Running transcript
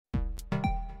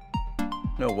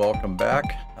Welcome back.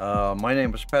 My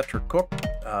name is Patrick Cook.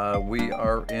 We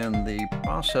are in the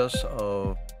process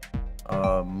of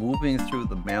moving through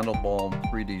the Mandelbulb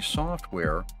 3D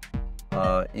software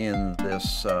in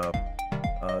this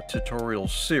tutorial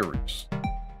series.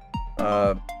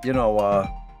 In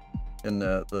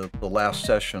the last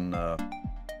session,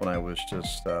 when I was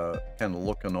just kind of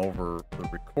looking over the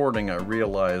recording, I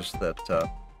realized that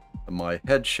my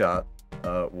headshot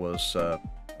was a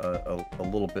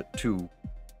little bit too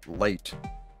late.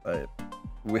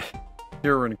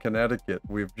 Here in Connecticut,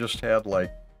 we've just had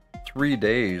like 3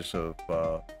 days of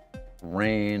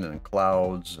rain and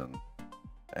clouds,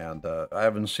 and I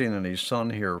haven't seen any sun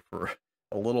here for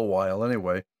a little while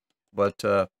anyway. But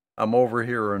I'm over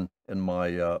here in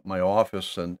my my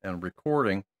office and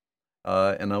recording,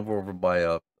 and I'm over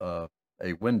by a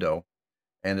window,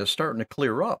 and it's starting to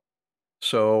clear up.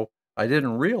 So I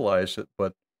didn't realize it,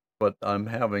 but I'm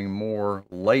having more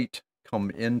light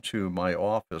come into my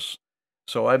office.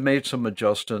 So I've made some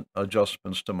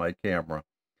adjustments to my camera.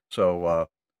 So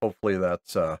hopefully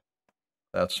that's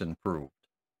improved.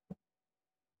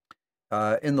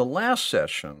 In the last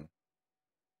session,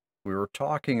 we were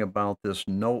talking about this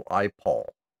no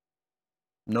eyeball,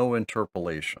 no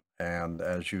interpolation, and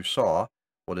as you saw,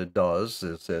 what it does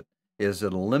is it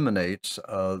eliminates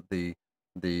the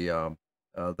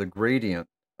gradient,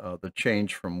 the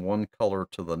change from one color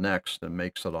to the next, and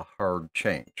makes it a hard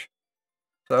change.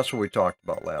 So that's what we talked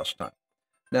about last time.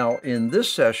 Now, in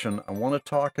this session, I want to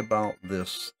talk about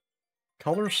this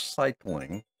color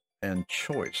cycling and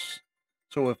choice.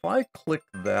 So if I click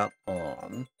that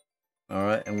on, all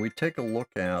right, and we take a look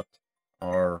at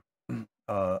our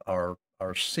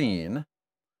scene,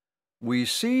 we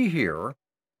see here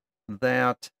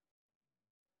that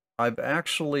I've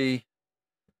actually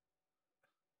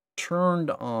turned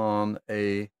on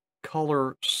a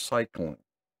color cycling.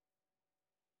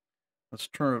 Let's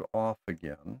turn it off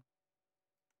again.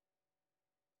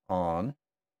 On,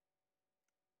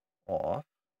 off,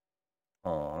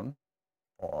 on,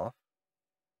 off,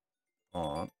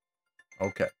 on.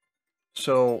 Okay.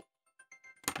 So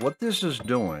what this is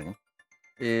doing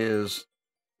is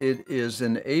it is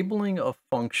enabling a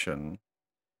function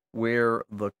where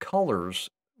the colors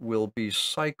will be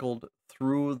cycled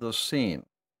through the scene.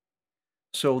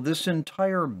 So this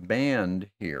entire band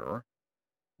here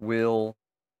will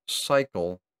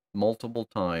cycle multiple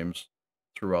times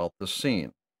throughout the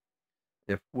scene.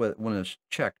 When it's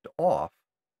checked off,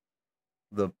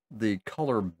 the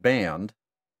color band,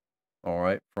 all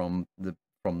right, from the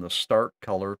start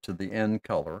color to the end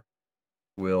color,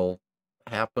 will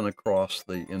happen across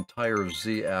the entire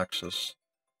z-axis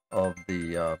of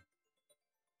the.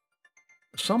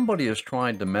 Somebody is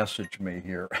trying to message me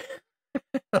here.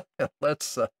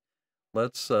 Let's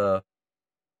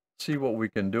see what we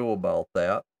can do about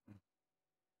that.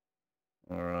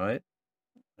 All right,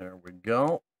 there we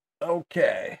go.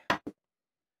 Okay,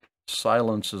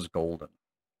 silence is golden.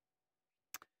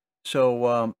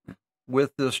 So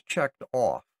with this checked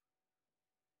off,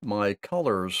 my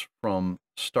colors from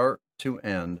start to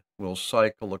end will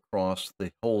cycle across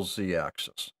the whole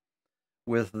z-axis.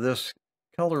 With this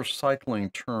color cycling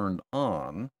turned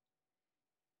on,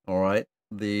 all right,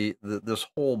 this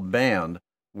whole band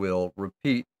will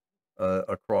repeat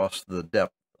across the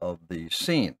depth of the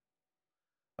scene.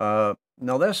 Now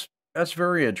that's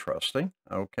very interesting.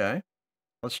 Okay,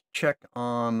 let's check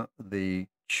on the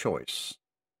choice.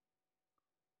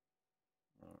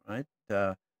 All right.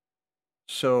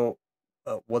 So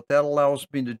what that allows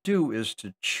me to do is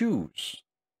to choose.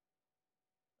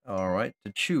 All right,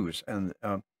 to choose and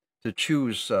to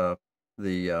choose the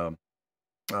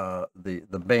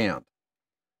band,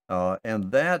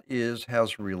 and that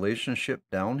has a relationship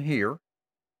down here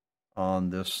on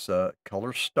this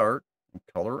color start and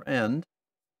color end.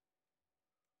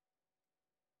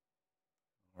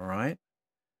 All right.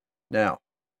 Now,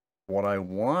 what I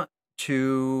want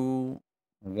to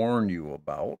warn you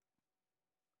about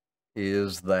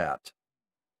is that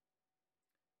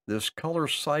this color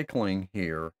cycling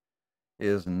here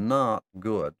is not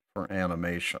good for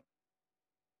animation.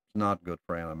 It's not good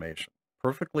for animation.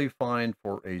 Perfectly fine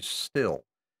for a still,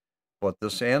 but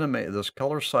this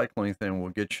color cycling thing will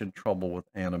get you in trouble with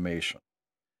animation.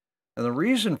 And the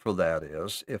reason for that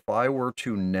is, if I were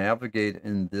to navigate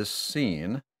in this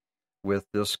scene with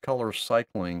this color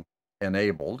cycling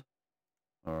enabled,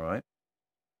 all right,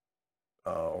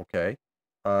 okay,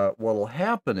 what will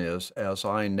happen is, as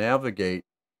I navigate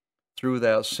through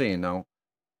that scene, now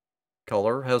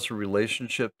color has a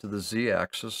relationship to the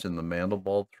z-axis in the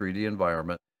Mandelbulb 3D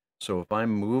environment. So if I'm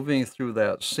moving through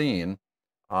that scene,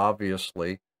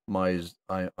 obviously my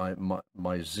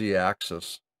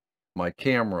z-axis, my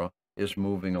camera is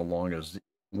moving along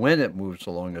when it moves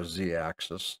along a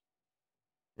z-axis.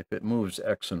 If it moves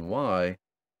X and Y,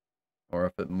 or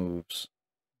if it moves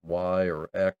Y or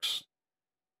X,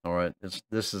 all right, it's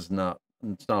not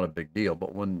a big deal.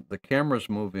 But when the camera is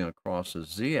moving across a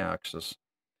z-axis,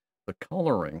 the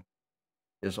coloring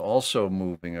is also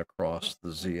moving across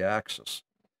the z-axis.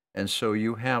 And so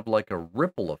you have like a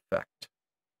ripple effect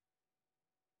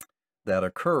that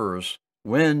occurs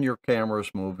when your camera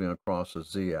is moving across a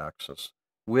z-axis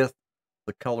with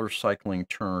the color cycling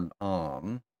turned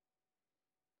on.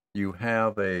 You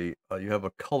have a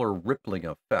color rippling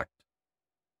effect.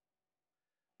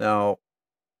 Now,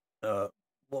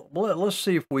 let's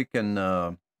see if we can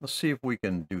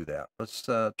do that. Let's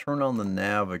turn on the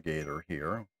navigator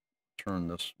here. Turn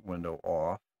this window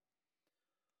off.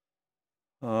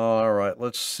 All right,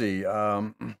 let's see.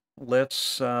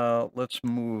 Let's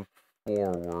move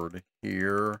forward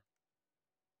here.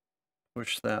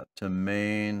 Push that to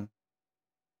main.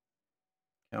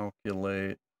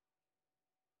 Calculate.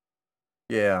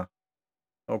 Yeah.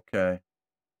 Okay.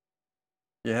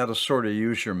 You had to sort of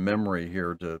use your memory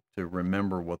here to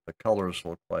remember what the colors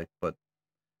look like, but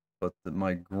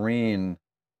my green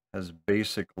has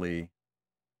basically,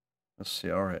 let's see.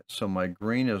 All right, so my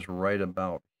green is right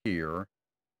about here.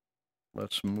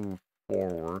 Let's move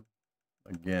forward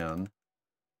again.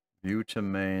 View to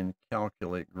main,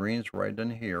 calculate. Green's right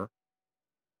in here.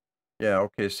 Yeah,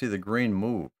 okay, see the green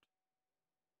moved.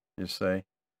 You see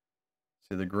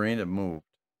the green, it moved.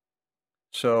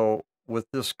 So with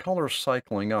this color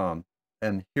cycling on,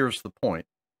 and here's the point,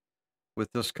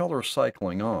 with this color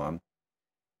cycling on,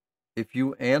 if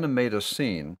you animate a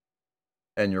scene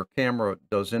and your camera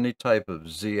does any type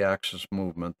of z-axis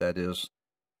movement, that is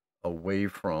away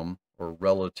from or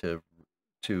relative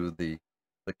to the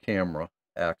camera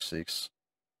axis,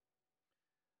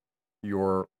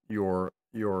 your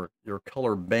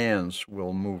color bands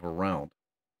will move around.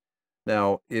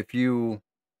 Now, if you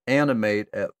animate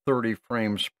at 30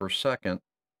 frames per second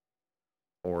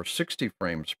or 60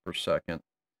 frames per second,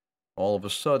 all of a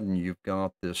sudden you've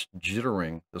got this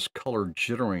jittering, this color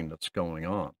jittering that's going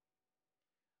on.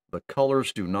 The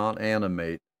colors do not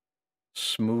animate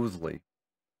smoothly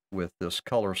with this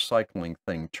color cycling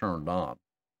thing turned on.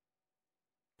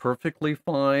 Perfectly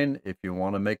fine if you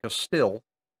want to make a still,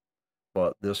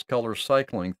 but this color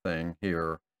cycling thing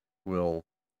here will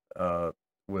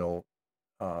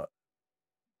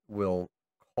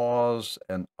cause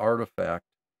an artifact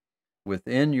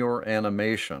within your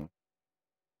animation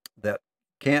that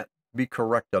can't be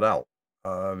corrected out.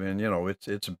 I mean, you know,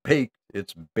 it's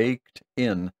baked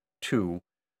into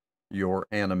your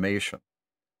animation.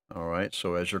 All right.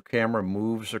 So as your camera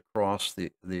moves across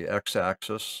the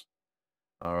x-axis,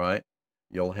 all right,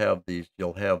 you'll have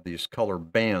these color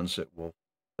bands that will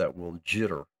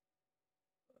jitter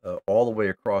all the way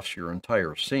across your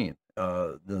entire scene,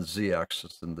 the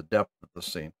z-axis and the depth of the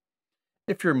scene.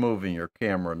 If you're moving your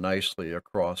camera nicely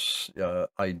across,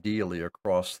 ideally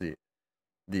across the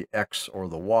X or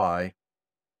the Y,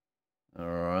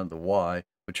 or the Y,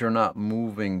 but you're not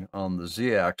moving on the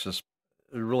Z-axis,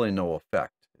 there's really no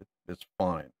effect. It's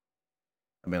fine.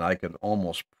 I mean, I could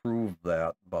almost prove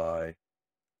that by,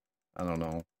 I don't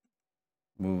know,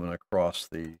 moving across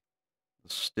the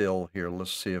still here.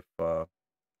 Let's see if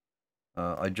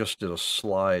I just did a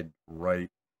slide right.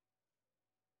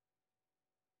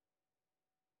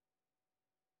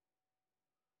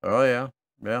 Oh yeah,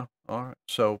 yeah. All right.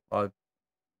 So I'm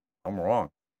wrong.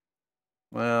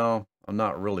 Well, I'm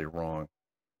not really wrong,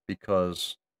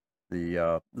 because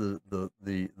the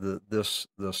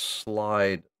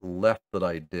slide left that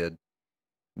I did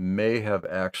may have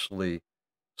actually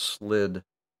slid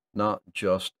not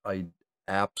just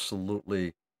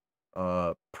absolutely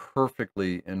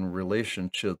perfectly in relation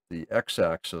to the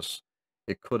x-axis,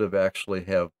 it could have actually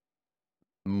have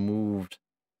moved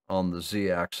on the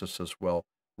z-axis as well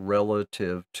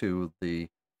relative to the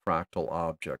fractal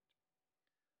object.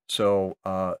 So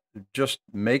just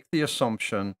make the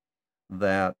assumption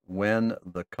that when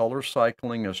the color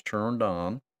cycling is turned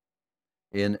on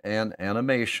in an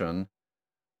animation,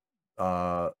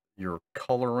 your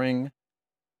coloring,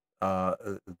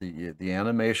 the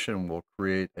animation will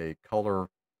create a color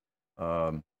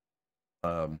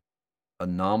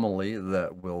anomaly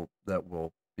that will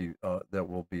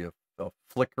be a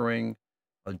flickering,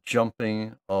 a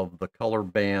jumping of the color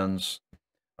bands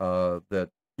that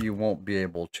you won't be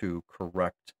able to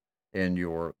correct in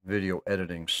your video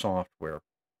editing software.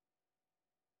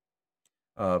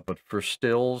 But for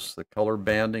stills, the color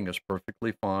banding is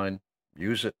perfectly fine.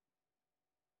 Use it.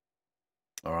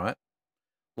 All right.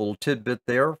 Little tidbit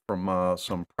there from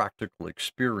some practical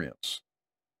experience.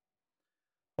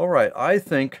 All right, I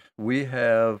think we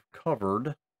have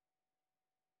covered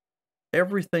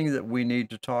everything that we need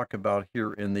to talk about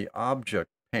here in the object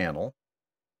panel.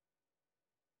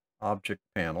 All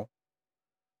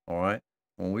right,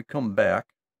 when we come back,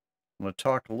 I'm going to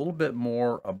talk a little bit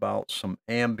more about some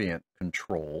ambient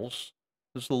controls.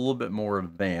 This is a little bit more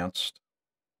advanced,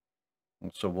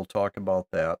 and so we'll talk about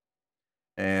that.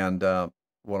 And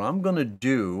what I'm going to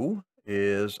do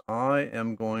is I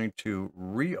am going to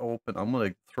reopen. I'm going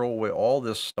to throw away all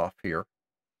this stuff here.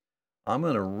 I'm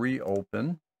going to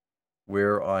reopen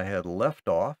where I had left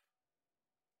off.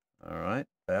 All right,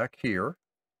 back here.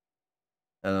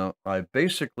 And I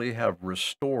basically have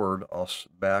restored us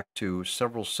back to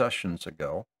several sessions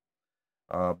ago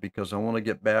because I want to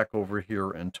get back over here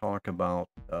and talk about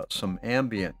some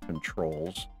ambient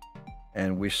controls.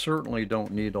 And we certainly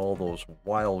don't need all those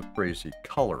wild, crazy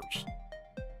colors.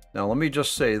 Now, let me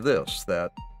just say this,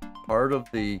 that part of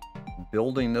the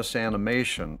building this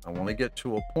animation, I want to get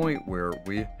to a point where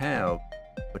we have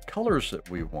the colors that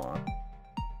we want.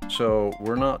 So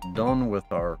we're not done with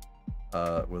our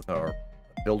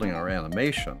building our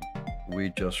animation.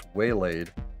 We just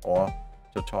waylaid off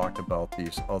to talk about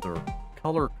these other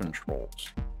color controls.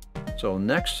 So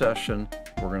next session,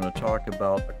 we're going to talk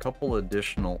about a couple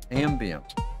additional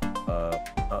ambient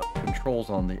controls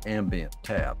on the ambient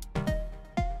tab.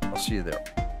 I'll see you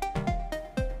there.